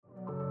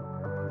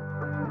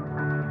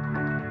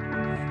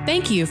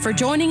Thank you for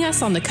joining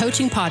us on the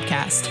Coaching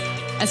Podcast.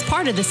 As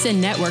part of the Send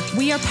Network,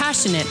 we are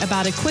passionate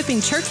about equipping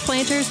church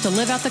planters to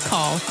live out the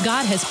call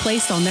God has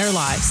placed on their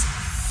lives.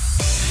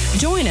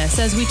 Join us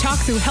as we talk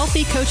through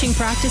healthy coaching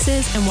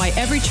practices and why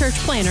every church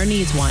planter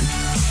needs one.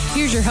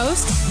 Here's your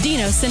host,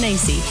 Dino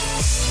Sinesi.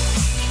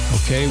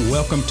 Okay,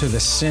 welcome to the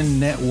Send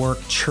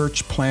Network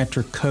Church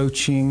Planter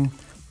Coaching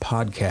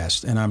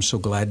Podcast, and I'm so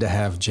glad to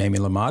have Jamie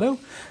Lamato.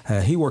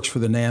 He works for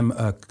the NAM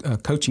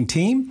coaching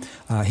team.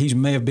 He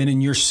may have been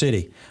in your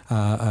city,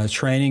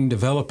 training,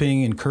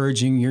 developing,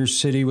 encouraging your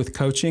city with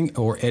coaching,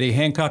 or Eddie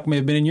Hancock may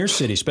have been in your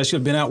city, especially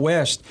been out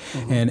west.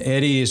 Mm-hmm. And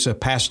Eddie is a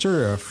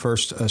pastor of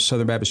First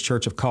Southern Baptist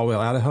Church of Caldwell,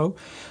 Idaho.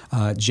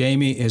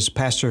 Jamie is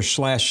pastor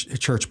 /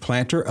 church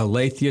planter,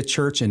 Aletheia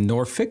Church in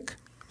Norfolk,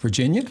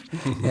 Virginia.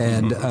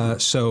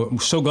 And so I'm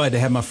so glad to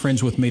have my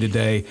friends with me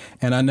today.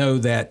 And I know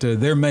that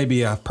there may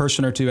be a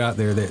person or two out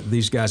there that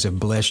these guys have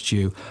blessed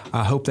you.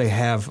 I hope they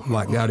have,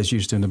 like God has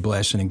used them to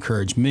bless and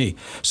encourage me.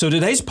 So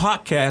today's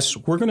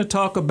podcast, we're going to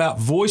talk about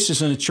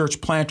voices in the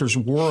church planter's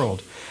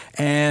world.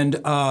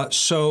 And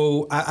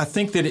so I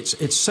think that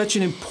it's such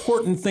an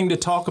important thing to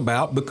talk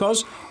about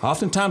because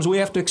oftentimes we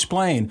have to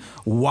explain,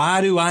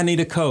 why do I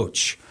need a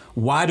coach?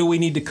 Why do we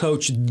need to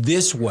coach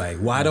this way?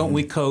 Why don't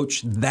we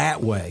coach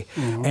that way?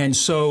 Mm-hmm. And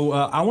so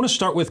I want to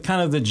start with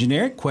kind of the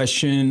generic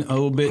question a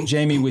little bit,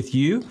 Jamie, with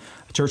you.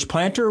 Church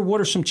planter, what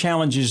are some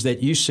challenges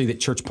that you see that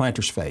church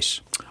planters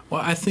face?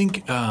 Well, I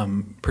think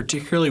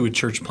particularly with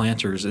church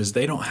planters is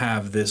they don't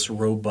have this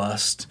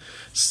robust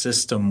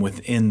system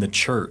within the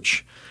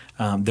church,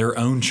 their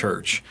own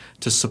church,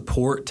 to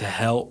support, to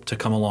help, to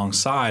come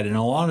alongside. And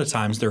a lot of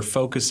times they're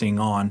focusing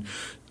on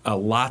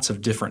lots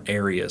of different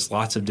areas,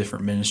 lots of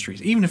different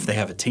ministries, even if they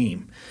have a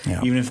team.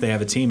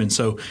 And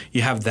so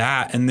you have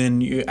that, and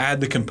then you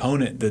add the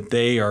component that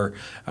they are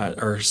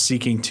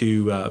seeking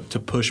to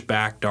push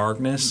back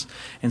darkness.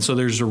 And so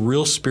there's a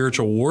real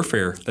spiritual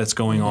warfare that's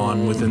going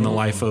on within the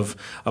life of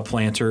a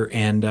planter.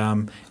 And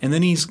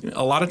then he's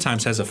a lot of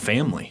times has a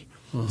family.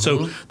 Mm-hmm.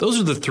 So those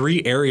are the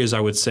three areas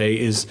I would say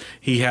is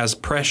he has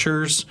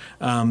pressures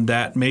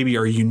that maybe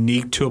are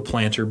unique to a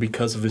planter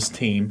because of his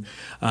team,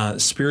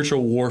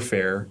 spiritual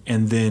warfare,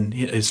 and then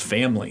his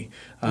family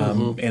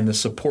and the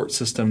support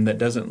system that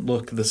doesn't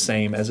look the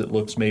same as it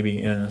looks maybe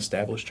in an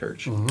established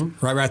church.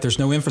 Mm-hmm. Right. There's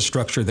no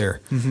infrastructure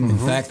there. Mm-hmm. In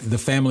fact, the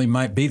family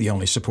might be the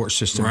only support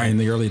system in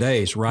the early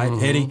days, right?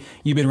 Mm-hmm. Eddie,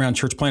 you've been around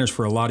church planters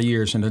for a lot of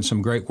years and done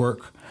some great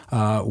work.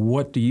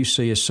 What do you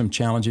see as some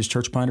challenges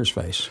church planters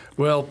face?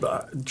 Well,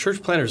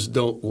 church planters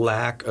don't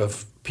lack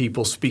of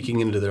people speaking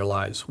into their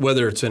lives,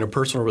 whether it's in a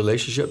personal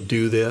relationship,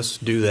 do this,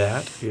 do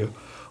that,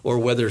 or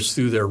whether it's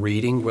through their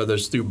reading, whether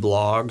it's through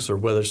blogs, or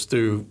whether it's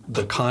through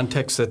the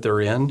context that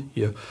they're in.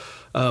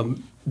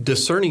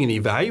 Discerning and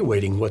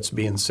evaluating what's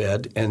being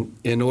said, and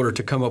in order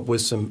to come up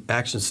with some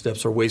action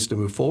steps or ways to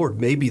move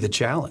forward may be the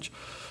challenge.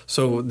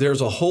 So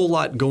there's a whole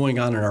lot going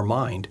on in our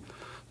mind.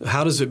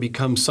 How does it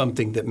become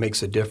something that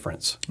makes a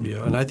difference?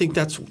 And I think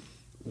that's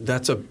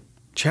a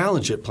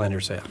challenge that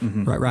planners have.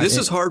 Mm-hmm. Right. This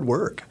is hard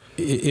work.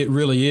 It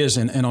really is.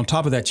 And on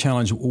top of that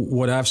challenge,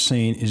 what I've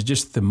seen is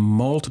just the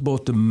multiple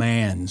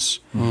demands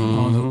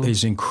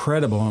is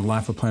incredible on the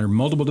life of a planter.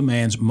 Multiple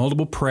demands,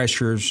 multiple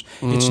pressures.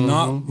 Mm-hmm. It's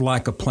not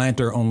like a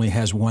planter only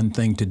has one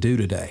thing to do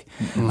today.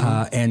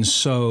 Mm-hmm. And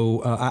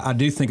so I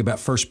do think about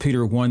 1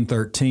 Peter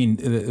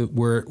 1:13,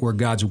 where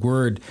God's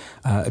word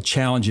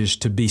challenges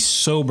to be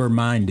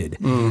sober-minded,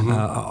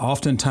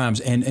 oftentimes,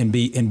 and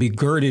be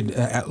girded,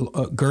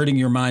 girding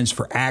your minds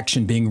for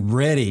action, being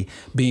ready,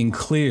 being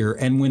clear.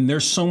 And when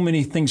there's so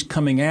many things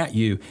coming at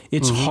you,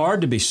 it's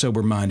hard to be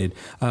sober-minded.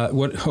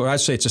 What I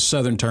say, it's a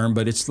Southern term,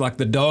 but it's like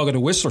the dog at a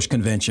Whistlers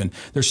convention.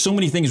 There's so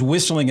many things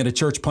whistling at a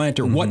church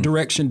planter. What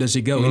direction does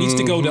he go? He needs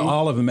to go to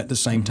all of them at the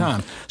same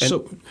time.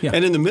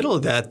 And in the middle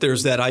of that,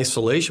 there's that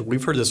isolation.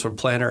 We've heard this from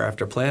planter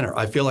after planter.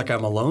 I feel like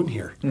I'm alone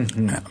here.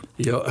 Mm-hmm.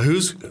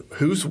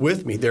 Who's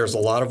with me? There's a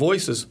lot of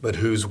voices, but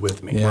who's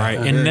with me? Yeah. Right.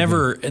 And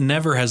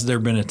never has there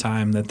been a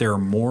time that there are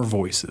more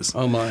voices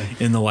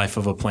in the life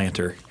of a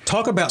planter.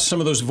 Talk about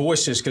some of those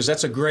voices, because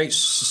that's a great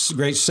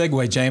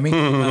segue, Jamie.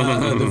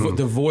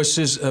 The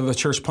voices of a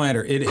church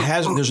planter.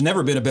 There's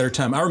never been a better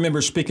time. I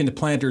remember speaking to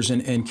planters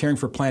and caring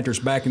for planters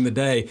back in the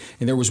day,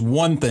 and there was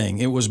one thing.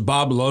 It was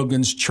Bob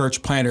Logan's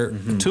church planter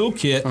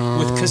toolkit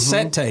with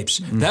cassette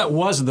tapes. That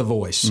was the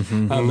voice.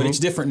 But it's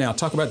different now.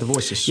 Talk about the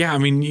voices. Yeah, I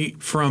mean,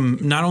 from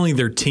not only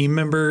their team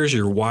members,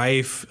 your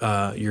wife,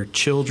 your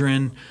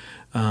children,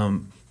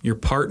 your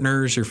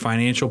partners, your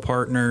financial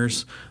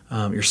partners,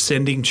 your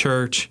sending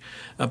church.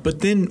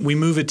 But then we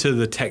move it to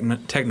the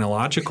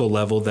technological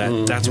level.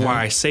 That's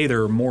why I say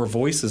there are more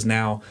voices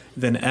now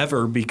than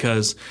ever,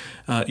 because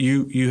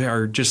you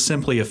are just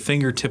simply a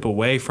fingertip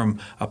away from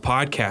a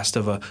podcast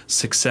of a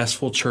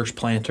successful church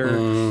planter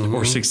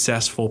or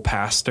successful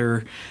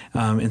pastor,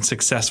 and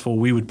successful,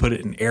 we would put it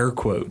in air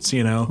quotes,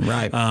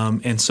 Right.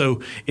 And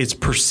so it's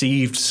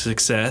perceived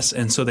success,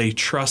 and so they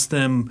trust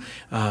them,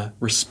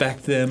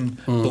 respect them,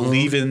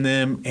 believe in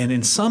them, and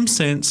in some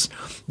sense,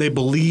 they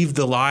believe believe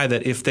the lie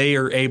that if they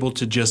are able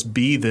to just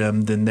be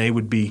them, then they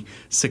would be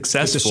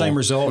successful. Get the same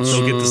results.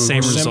 They'll get the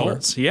same Similar.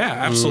 results. Yeah,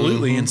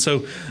 absolutely. And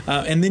so,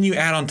 and then you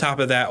add on top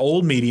of that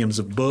old mediums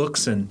of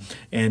books and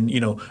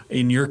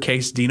in your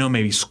case, Dino,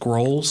 maybe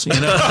scrolls.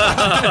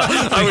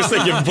 I was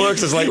thinking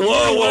books. It's like,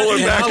 whoa,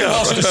 back I up.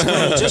 lost a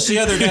scroll just the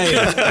other day.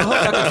 I hope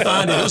I can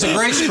find it. It was a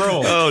great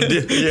scroll. Oh,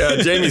 yeah,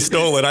 Jamie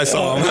stole it. I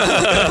saw him.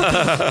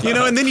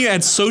 And then you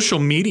add social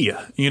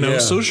media, Yeah.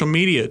 social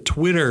media,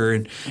 Twitter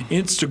and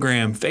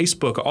Instagram,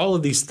 Facebook, all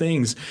of these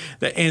things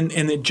and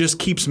it just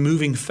keeps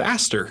moving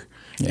faster.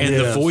 And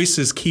the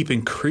voices keep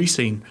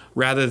increasing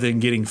rather than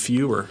getting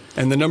fewer.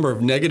 And the number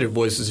of negative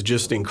voices is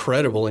just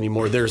incredible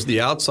anymore. There's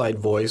the outside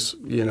voice,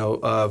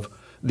 of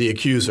the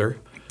accuser.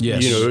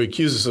 Yes. Who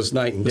accuses us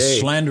night and day. The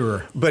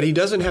slanderer. But he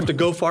doesn't have to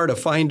go far to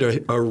find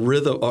a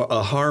rhythm,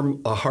 a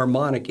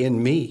harmonic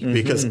in me,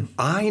 because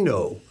I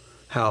know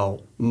how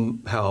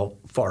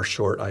far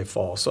short I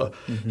fall. So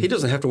he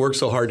doesn't have to work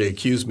so hard to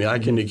accuse me. I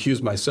can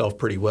accuse myself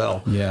pretty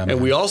well. Yeah, and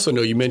we also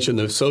know, you mentioned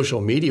the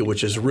social media,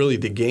 which is really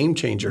the game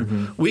changer.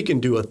 We can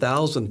do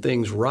 1,000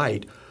 things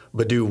right,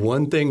 but do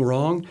one thing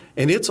wrong,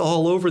 and it's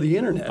all over the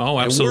internet. Oh,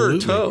 absolutely.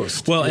 And we're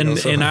toast. Well,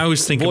 and I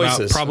always think about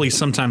voices. probably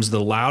sometimes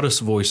the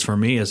loudest voice for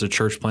me as a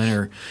church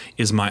planter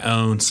is my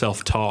own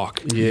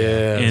self-talk.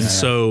 Yeah. And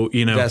so,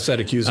 That's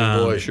that accusing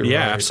voice, you're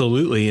yeah, right.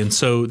 absolutely. And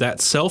so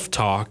that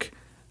self-talk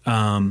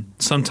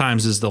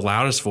sometimes is the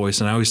loudest voice,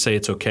 and I always say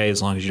it's okay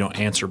as long as you don't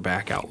answer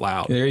back out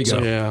loud. There you go.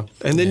 Yeah,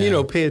 and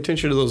then pay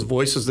attention to those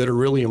voices that are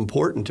really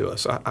important to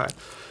us.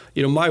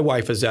 My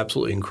wife is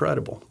absolutely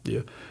incredible. Yeah,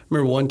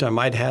 remember one time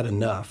I'd had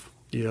enough.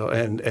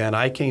 And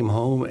I came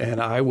home and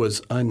I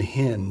was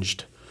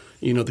unhinged.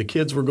 The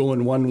kids were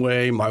going one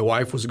way, my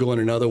wife was going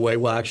another way.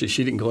 Well, actually,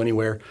 she didn't go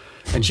anywhere,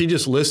 and she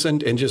just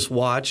listened and just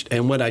watched.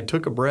 And when I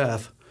took a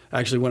breath,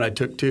 actually when I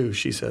took two,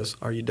 she says,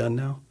 "Are you done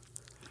now?"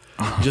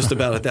 Just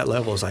about at that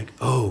level, it's like,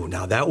 oh,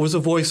 now that was a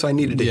voice I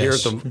needed to hear.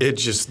 Yes. It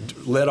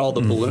just let all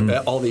the balloon,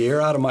 all the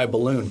air out of my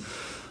balloon.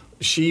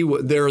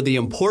 There are the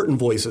important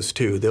voices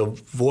too, the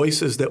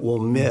voices that we'll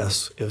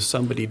miss if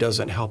somebody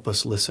doesn't help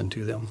us listen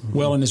to them.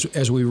 Well, and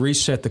as we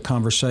reset the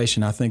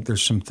conversation, I think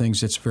there's some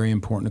things that's very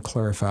important to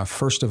clarify.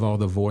 First of all,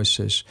 the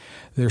voices.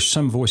 There's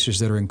some voices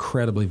that are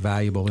incredibly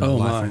valuable in the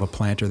life of a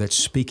planter, that's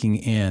speaking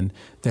in,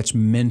 that's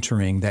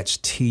mentoring, that's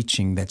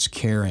teaching, that's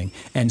caring.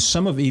 And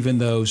some of even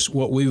those,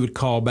 what we would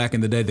call back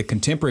in the day, the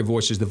contemporary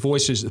voices,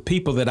 the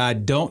people that I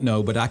don't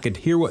know, but I could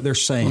hear what they're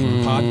saying,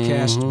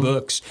 podcasts,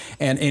 books,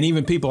 and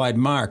even people I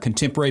admire,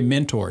 contemporary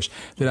mentors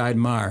that I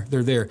admire.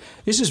 They're there.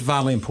 This is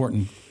vitally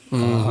important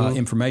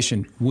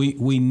information.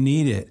 We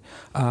need it.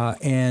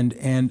 And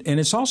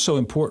it's also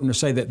important to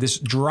say that this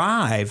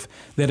drive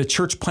that a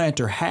church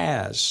planter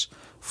has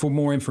for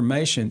more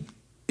information,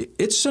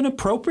 it's an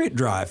appropriate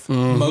drive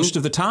most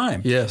of the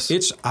time. Yes.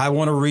 It's, I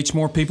want to reach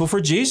more people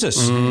for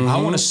Jesus. I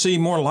want to see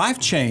more life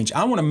change.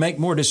 I want to make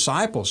more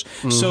disciples.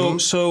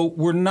 So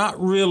we're not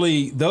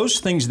really, those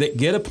things that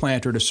get a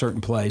planter to a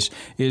certain place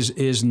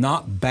is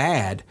not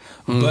bad,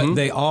 but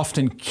they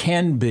often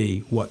can be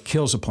what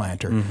kills a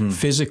planter,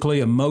 physically,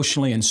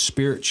 emotionally, and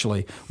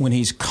spiritually, when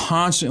he's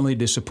constantly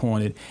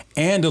disappointed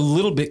and a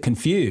little bit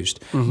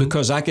confused,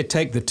 because I could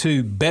take the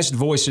two best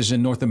voices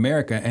in North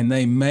America and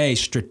they may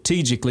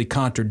strategically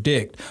contradict.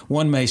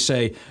 One may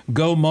say,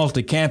 go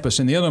multi-campus,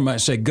 and the other might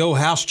say, go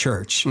house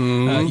church.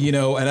 And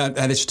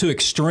it's two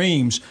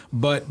extremes,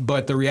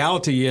 but the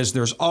reality is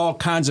there's all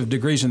kinds of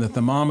degrees in the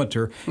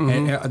thermometer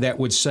and, that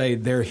would say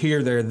they're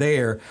here, they're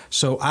there.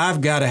 So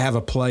I've got to have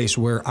a place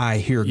where I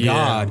hear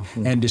God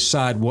and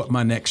decide what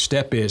my next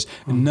step is.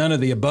 None of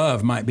the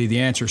above might be the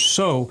answer.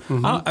 So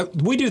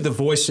we do the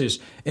voices,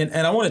 and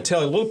I want to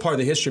tell you a little part of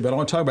the history, but I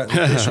want to talk about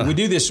the history.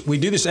 We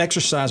do this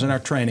exercise in our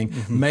training.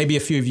 Maybe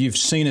a few of you have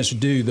seen us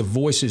do the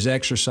voices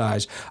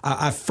exercise.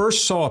 I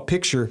first saw a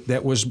picture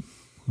that was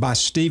by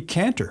Steve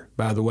Cantor,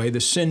 by the way, the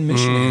Sin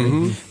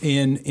missionary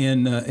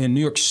in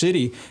New York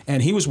City,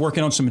 and he was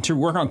working on some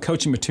material, working on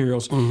coaching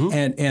materials,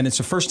 and it's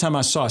the first time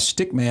I saw a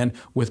stick man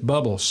with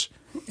bubbles.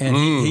 And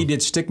he did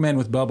Stickman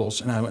with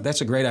bubbles, and I went,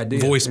 "That's a great idea."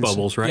 Voice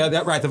bubbles, right? Yeah,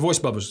 that right. The voice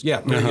bubbles.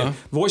 Yeah, very good.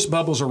 Voice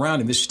bubbles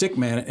around him. This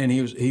Stickman, and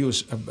he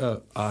was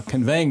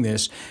conveying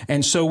this,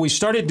 and so we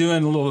started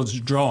doing a little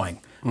drawing.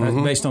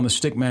 Based on the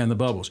stick man and the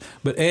bubbles.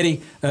 But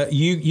Eddie,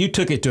 you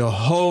took it to a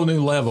whole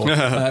new level.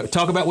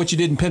 Talk about what you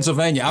did in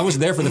Pennsylvania. I was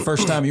there for the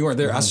first time. You weren't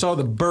there. I saw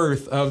the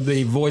birth of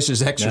the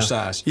voices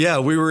exercise. Yeah,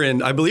 we were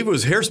in, I believe it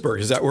was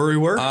Harrisburg. Is that where we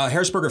were?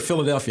 Harrisburg or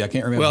Philadelphia. I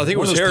can't remember. Well, I think it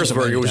was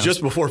Harrisburg. It was towns.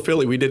 just before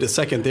Philly. We did a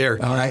second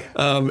there. All right.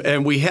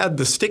 And we had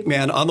the stick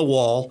man on the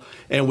wall,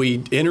 and we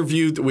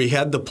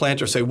had the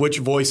planter say which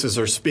voices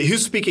are,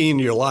 who's speaking in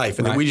your life.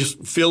 And then we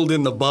just filled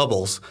in the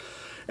bubbles.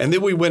 And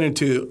then we went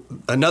into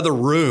another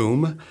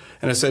room,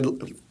 and I said,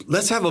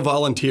 let's have a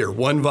volunteer.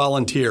 One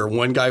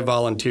guy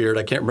volunteered.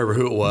 I can't remember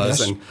who it was.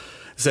 Yes. And I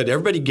said,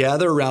 everybody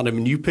gather around him,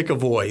 and you pick a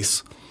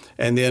voice.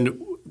 And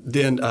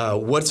then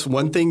what's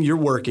one thing you're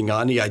working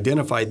on? He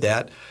identified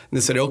that. And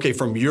they said, okay,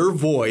 from your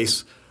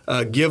voice,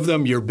 give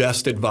them your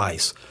best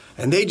advice.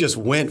 And they just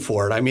went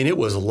for it. I mean, it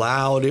was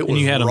loud. It was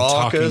you had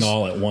raucous. Them talking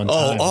all at one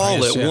time. Oh, all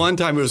right? at one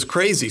time. It was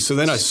crazy. So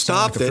then I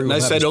stopped it and I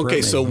said,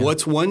 okay, so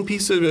what's one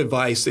piece of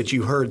advice that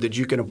you heard that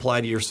you can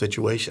apply to your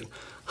situation?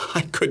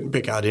 I couldn't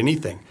pick out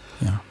anything.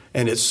 Yeah.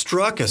 And it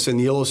struck us in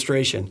the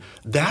illustration.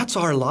 That's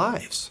our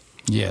lives.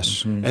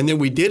 Yes. Mm-hmm. And then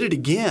we did it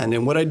again.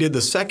 And what I did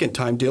the second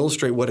time to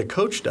illustrate what a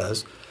coach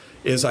does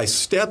is I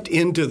stepped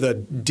into the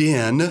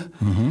den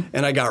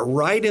and I got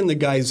right in the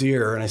guy's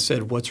ear and I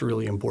said, what's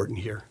really important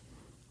here?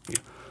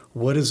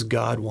 What does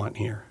God want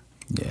here?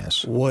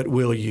 Yes. What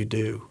will you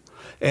do?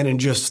 And in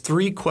just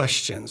 3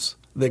 questions,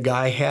 the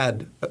guy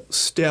had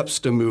steps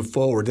to move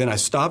forward. Then I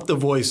stopped the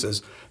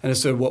voices and I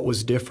said, what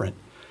was different?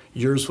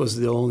 Yours was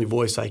the only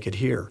voice I could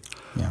hear.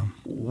 Yeah.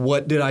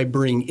 What did I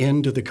bring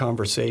into the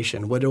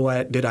conversation? What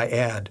did I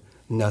add?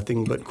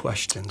 Nothing but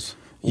questions.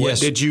 What Yes.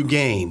 did you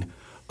gain?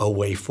 A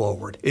way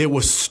forward. It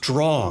was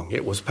strong.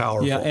 It was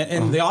powerful. Yeah,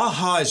 and the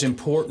aha is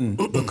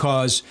important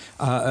because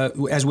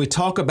as we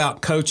talk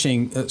about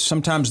coaching,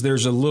 sometimes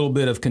there's a little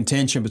bit of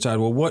contention between,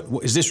 well, what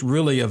is this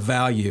really of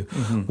value?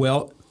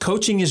 Well,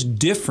 coaching is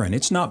different.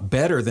 It's not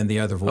better than the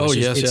other voices. Oh,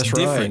 yes, it's that's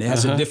different. right. It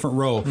has a different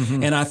role.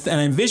 And I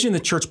envision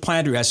the church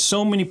planter who has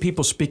so many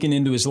people speaking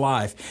into his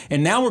life.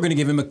 And now we're going to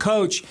give him a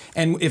coach.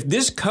 And if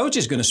this coach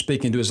is going to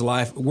speak into his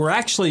life, we're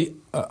actually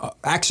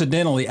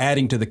accidentally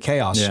adding to the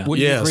chaos. Yeah.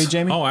 Wouldn't you agree,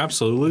 Jamie? Oh,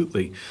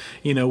 absolutely.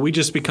 We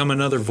just become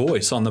another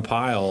voice on the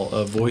pile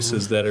of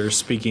voices that are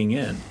speaking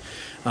in.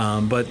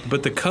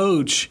 But the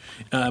coach,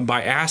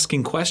 by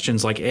asking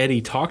questions like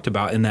Eddie talked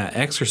about in that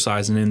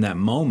exercise and in that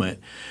moment,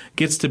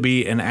 gets to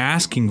be an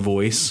asking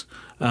voice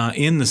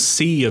in the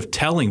sea of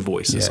telling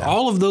voices. Yeah.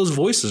 All of those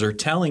voices are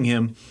telling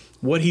him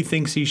what he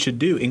thinks he should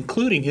do,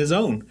 including his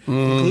own,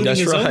 including that's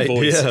his right. own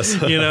voice,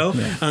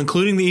 Yes.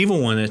 including the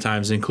evil one at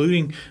times,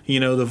 including,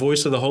 the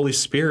voice of the Holy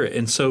Spirit.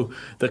 And so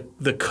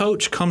the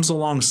coach comes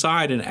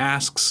alongside and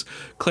asks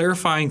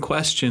clarifying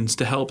questions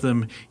to help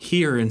them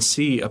hear and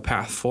see a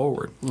path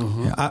forward.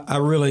 Yeah, I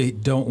really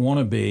don't want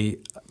to be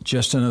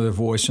just another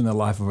voice in the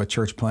life of a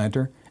church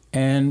planter,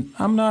 and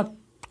I'm not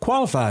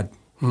qualified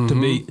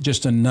to be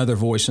just another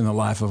voice in the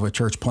life of a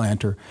church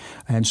planter.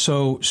 And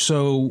so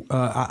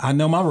I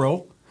know my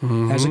role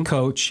as a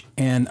coach,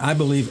 and I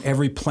believe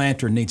every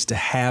planter needs to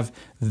have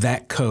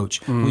that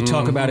coach. We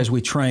talk about as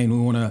we train, we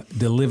want to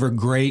deliver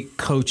great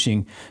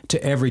coaching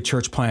to every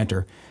church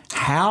planter.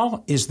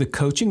 How is the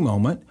coaching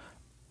moment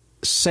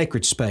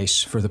sacred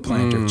space for the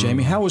planter?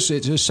 Jamie, how is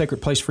it a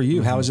sacred place for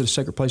you? How is it a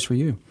sacred place for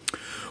you?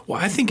 Well,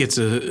 I think it's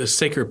a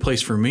sacred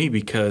place for me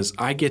because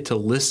I get to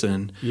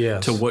listen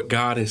Yes. to what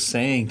God is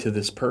saying to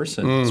this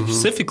person,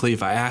 specifically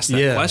if I ask that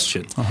Yes.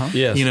 question.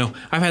 Yes.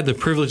 I've had the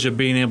privilege of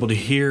being able to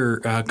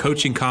hear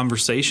coaching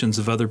conversations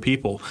of other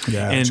people.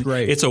 Yeah, and that's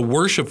great. It's a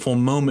worshipful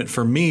moment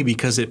for me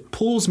because it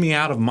pulls me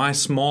out of my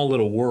small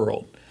little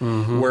world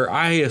where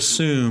I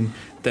assume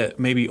that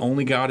maybe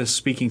only God is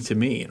speaking to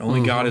me and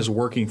only God is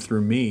working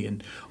through me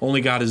and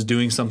only God is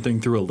doing something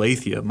through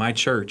Aletheia, my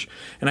church.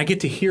 And I get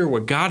to hear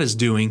what God is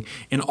doing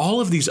in all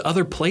of these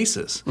other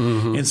places.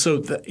 And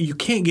so you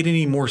can't get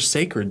any more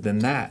sacred than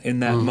that in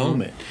that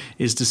moment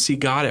is to see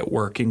God at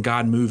work and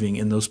God moving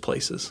in those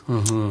places.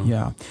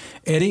 Yeah.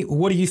 Eddie,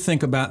 what do you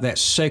think about that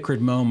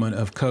sacred moment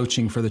of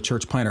coaching for the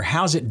church planter?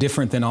 How's it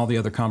different than all the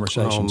other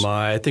conversations? Oh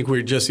my! I think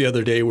the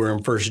other day we're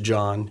in 1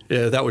 John.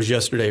 That was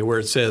yesterday, where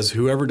it says,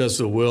 "Whoever does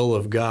the will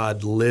of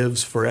God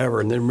lives forever."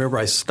 And then remember,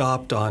 I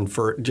stopped on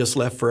just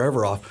left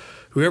forever off.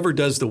 Whoever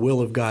does the will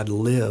of God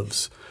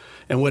lives.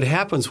 And what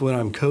happens when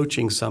I'm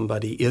coaching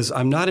somebody is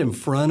I'm not in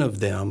front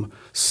of them,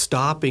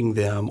 stopping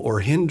them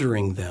or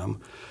hindering them,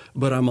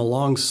 but I'm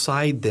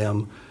alongside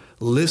them,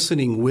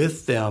 listening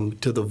with them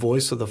to the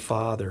voice of the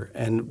Father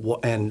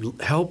and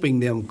helping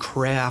them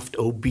craft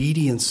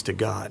obedience to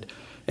God.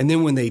 And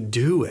then when they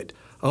do it,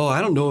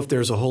 I don't know if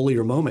there's a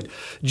holier moment.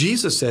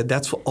 Jesus said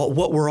that's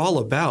what we're all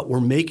about.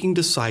 We're making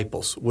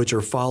disciples, which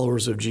are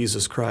followers of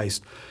Jesus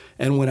Christ.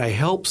 And when I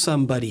help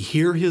somebody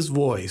hear his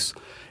voice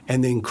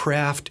and then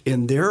craft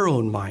in their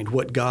own mind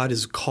what God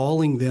is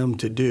calling them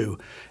to do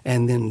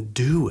and then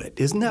do it.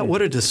 Isn't that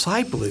what a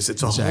disciple is?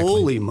 It's a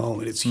holy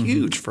moment. It's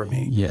huge for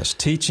me. Yes,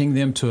 teaching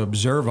them to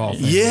observe all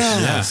things.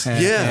 Yes,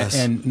 yes.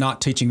 And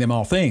not teaching them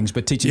all things,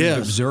 but teaching them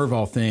to observe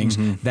all things.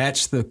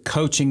 That's the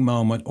coaching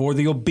moment or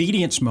the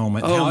obedience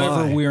moment.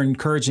 However, we're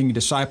encouraging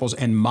disciples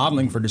and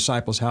modeling for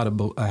disciples how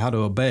to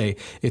obey.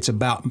 It's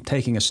about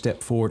taking a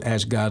step forward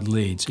as God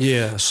leads.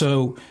 Yeah.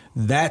 So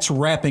that's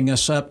wrapping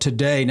us up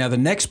today. Now, the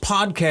next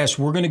podcast,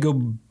 we're going to go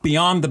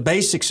beyond the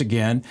basics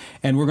again,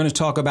 and we're going to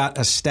talk about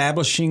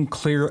establishing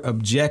clear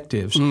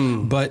objectives.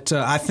 But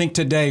I think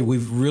today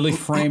we've really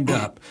framed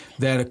up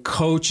that a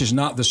coach is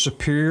not the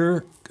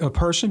superior a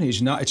person.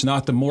 It's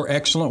not the more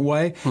excellent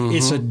way. Mm-hmm.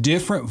 It's a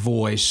different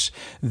voice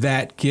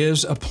that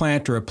gives a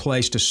planter a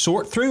place to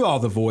sort through all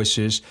the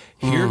voices,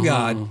 hear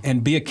God,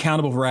 and be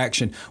accountable for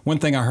action. One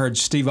thing I read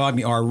Steve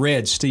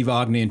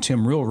Ogney and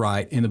Tim Rill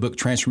write in the book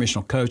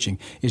Transformational Coaching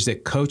is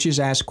that coaches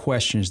ask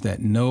questions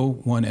that no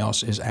one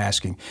else is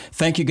asking.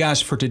 Thank you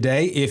guys for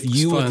today. If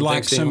you would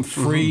like some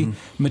free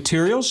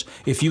materials,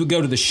 if you would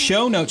go to the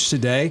show notes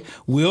today,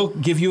 we'll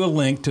give you a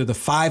link to the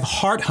 5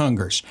 Heart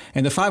Hungers.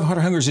 And the 5 Heart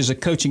Hungers is a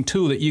coaching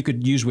tool that you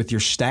could use with your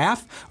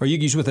staff or you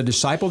could use with a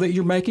disciple that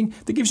you're making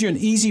that gives you an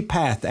easy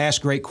path to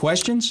ask great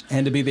questions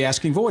and to be the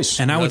asking voice.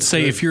 And I would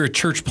say if you're a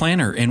church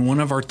planter in one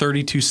of our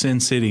 32 Sin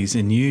Cities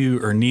and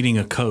you are needing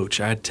a coach,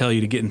 I'd tell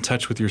you to get in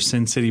touch with your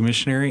Sin City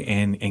missionary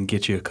and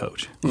get you a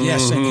coach.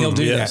 Yes, and he'll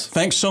do that.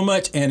 Thanks so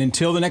much. And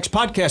until the next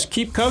podcast,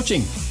 keep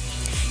coaching.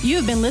 You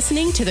have been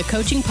listening to the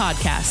Coaching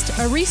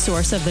Podcast, a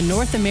resource of the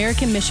North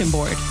American Mission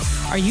Board.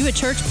 Are you a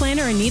church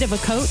planter in need of a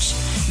coach?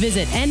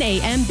 Visit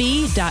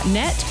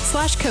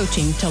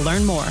namb.net/coaching to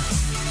learn more.